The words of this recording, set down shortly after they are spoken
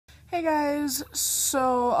Hey guys,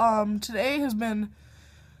 so today has been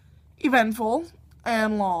eventful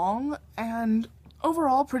and long and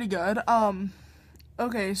overall pretty good.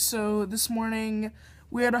 Okay, so this morning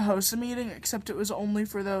we had to host a meeting, except it was only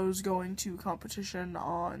for those going to competition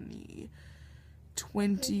on the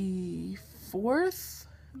 24th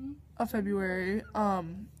of February.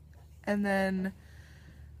 And then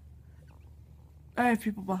I have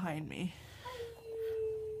people behind me.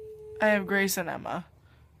 I have Grace and Emma.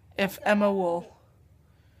 If Emma will.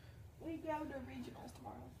 We go to regionals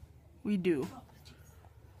tomorrow. We do.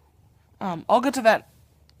 I'll get to that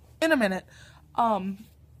in a minute.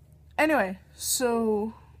 Anyway,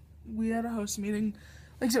 so we had a host meeting.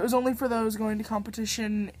 Like I said, it was only for those going to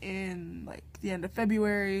competition in like the end of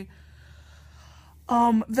February.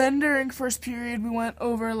 Then during first period we went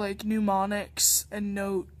over like mnemonics and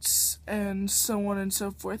notes and so on and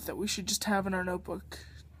so forth that we should just have in our notebook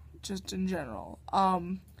just in general.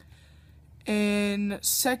 In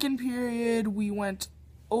second period, we went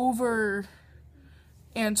over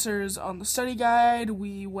answers on the study guide,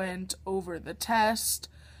 we went over the test,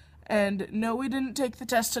 and no, we didn't take the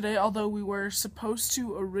test today, although we were supposed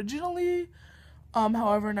to originally.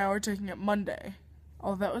 However, now we're taking it Monday.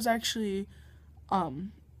 Oh, that was actually,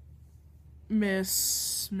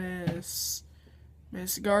 Miss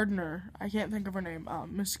Gardner. I can't think of her name.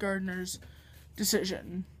 Miss Gardner's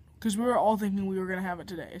decision, because we were all thinking we were gonna have it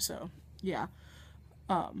today, so. Yeah.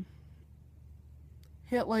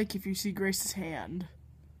 Hit like if you see Grace's hand.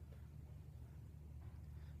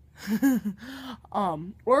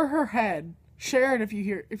 Or her head. Share it if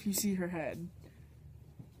you see her head.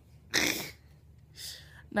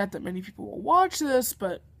 Not that many people will watch this,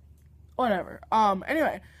 but whatever.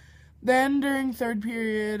 Anyway, then during third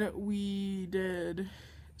period we did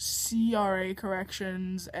CRA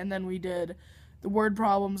corrections, and then we did the word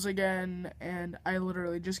problems again, and I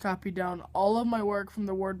literally just copied down all of my work from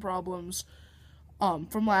the word problems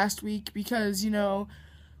from last week because,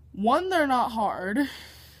 one, they're not hard.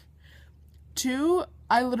 Two,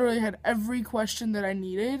 I literally had every question that I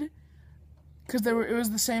needed because it was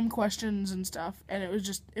the same questions and stuff, and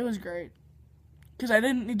it was great because I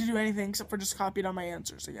didn't need to do anything except for just copy down my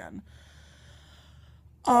answers again.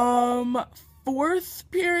 Fourth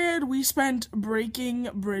period, we spent breaking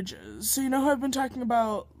bridges. So how I've been talking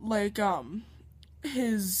about, like,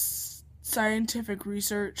 his scientific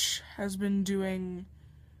research has been doing,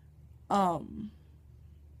 the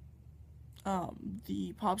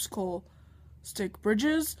popsicle stick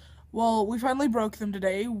bridges. Well, we finally broke them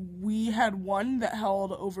today. We had one that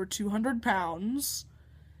held over 200 pounds.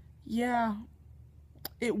 Yeah,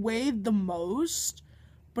 it weighed the most,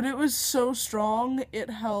 but it was so strong,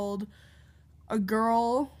 it held a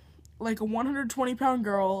girl, like a 120-pound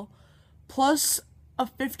girl, plus a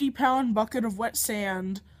 50-pound bucket of wet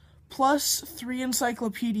sand, plus 3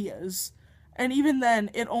 encyclopedias. And even then,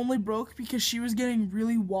 it only broke because she was getting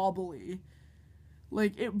really wobbly.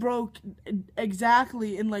 Like, it broke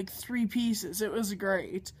exactly in, like, 3 pieces. It was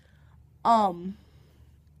great.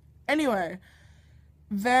 Anyway,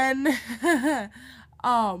 then,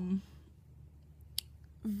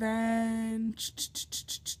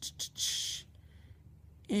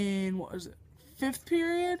 in, what was it, 5th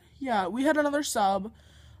period? Yeah, we had another sub,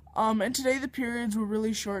 and today the periods were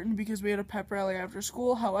really shortened because we had a pep rally after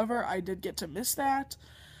school. However, I did get to miss that.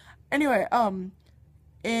 Anyway,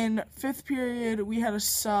 in 5th period, we had a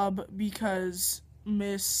sub because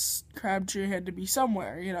Miss Crabtree had to be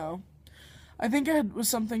somewhere, I think it was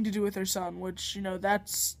something to do with her son, which,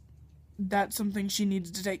 that's something she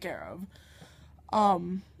needed to take care of.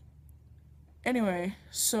 Anyway,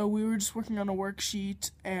 so we were just working on a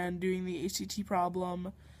worksheet and doing the ACT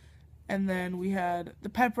problem, and then we had the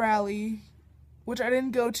pep rally, which I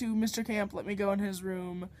didn't go to. Mr. Camp let me go in his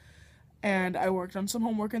room, and I worked on some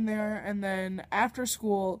homework in there, and then after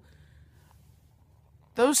school,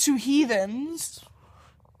 those 2 heathens,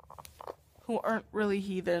 who aren't really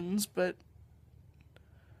heathens, but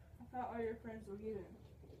I thought all your friends were heathens.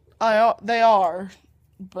 they are,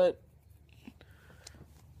 but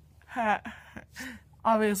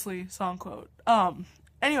obviously, song quote.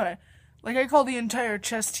 Anyway, like I call the entire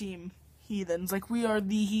chess team heathens. Like, we are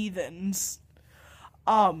the heathens.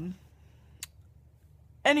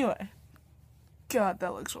 Anyway. God,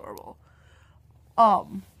 that looks horrible.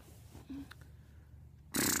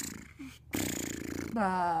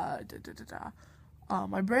 My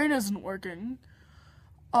brain isn't working.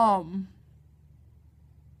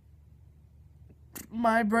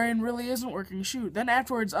 My brain really isn't working. Shoot. Then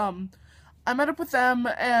afterwards, I met up with them,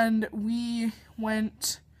 and we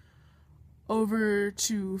went over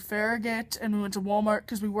to Farragut, and we went to Walmart,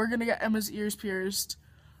 because we were going to get Emma's ears pierced.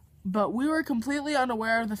 But we were completely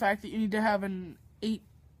unaware of the fact that you need to have you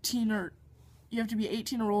have to be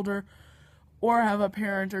 18 or older or have a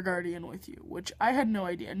parent or guardian with you, which I had no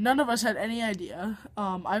idea. None of us had any idea.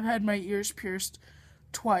 I've had my ears pierced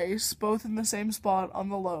twice, both in the same spot on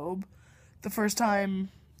the lobe. The first time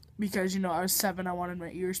because, I was 7, I wanted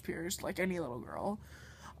my ears pierced like any little girl.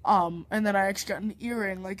 And then I actually got an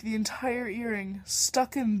earring, like the entire earring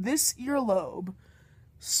stuck in this earlobe.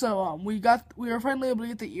 So, we were finally able to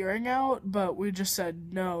get the earring out, but we just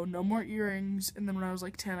said, no more earrings. And then when I was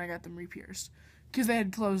like 10, I got them re-pierced because they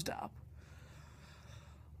had closed up.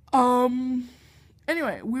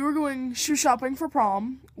 Anyway, we were going shoe shopping for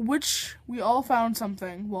prom, which we all found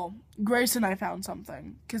something. Well, Grace and I found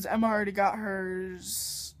something because Emma already got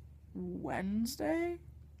hers Wednesday,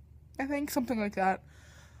 I think, something like that.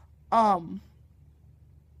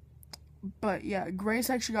 But yeah, Grace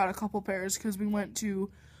actually got a couple pairs because we went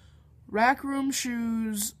to Rack Room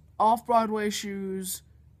Shoes, Off-Broadway Shoes,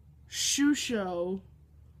 Shoe Show,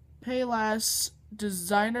 Payless,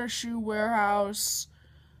 Designer Shoe Warehouse,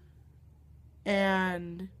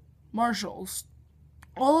 and Marshalls.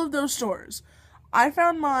 All of those stores. I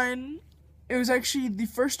found mine. It was actually the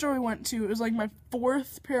first store we went to. It was like my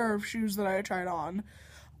 4th pair of shoes that I tried on.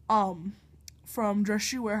 From Dress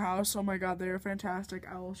Shoe Warehouse. Oh my god, they are fantastic.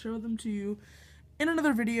 I will show them to you in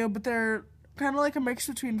another video, but they're kind of like a mix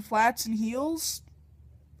between flats and heels.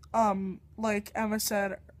 Like Emma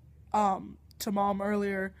said to Mom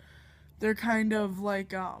earlier, they're kind of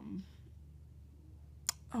like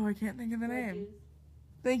oh, I can't think of the name.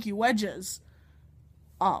 Thank you, wedges.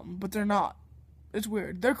 But they're not. It's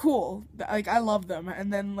weird. They're cool. Like, I love them.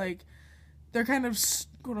 And then, like, they're kind of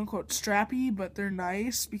quote unquote strappy, but they're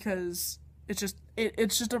nice because it's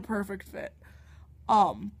just a perfect fit.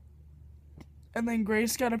 And then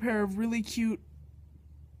Grace got a pair of really cute,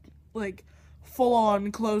 like,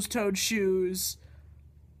 full-on closed-toed shoes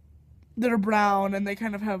that are brown, and they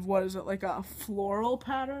kind of have, what is it, like a floral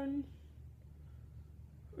pattern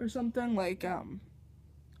or something, like,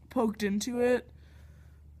 poked into it.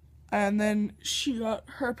 And then she got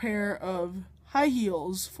her pair of high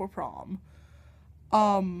heels for prom.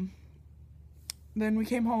 Then we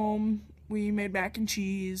came home, we made mac and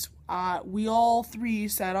cheese, we all 3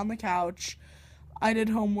 sat on the couch, I did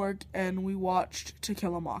homework, and we watched To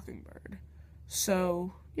Kill a Mockingbird.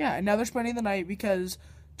 So, yeah, and now they're spending the night because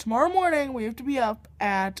tomorrow morning we have to be up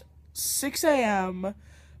at 6 a.m.,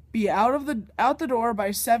 be out the door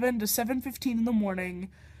by 7 to 7:15 in the morning,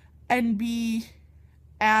 and be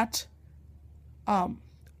at a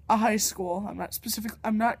high school.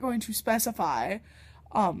 I'm not going to specify.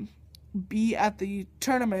 Be at the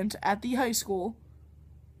tournament at the high school,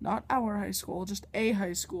 not our high school, just a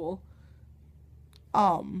high school,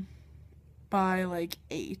 by like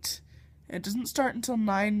 8. It doesn't start until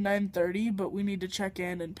 9:30, but we need to check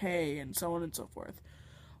in and pay and so on and so forth.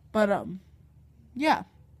 But yeah.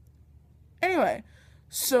 Anyway,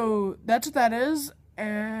 so that's what that is,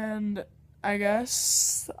 and I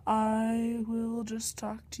guess I will just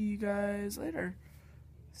talk to you guys later.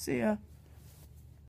 See ya.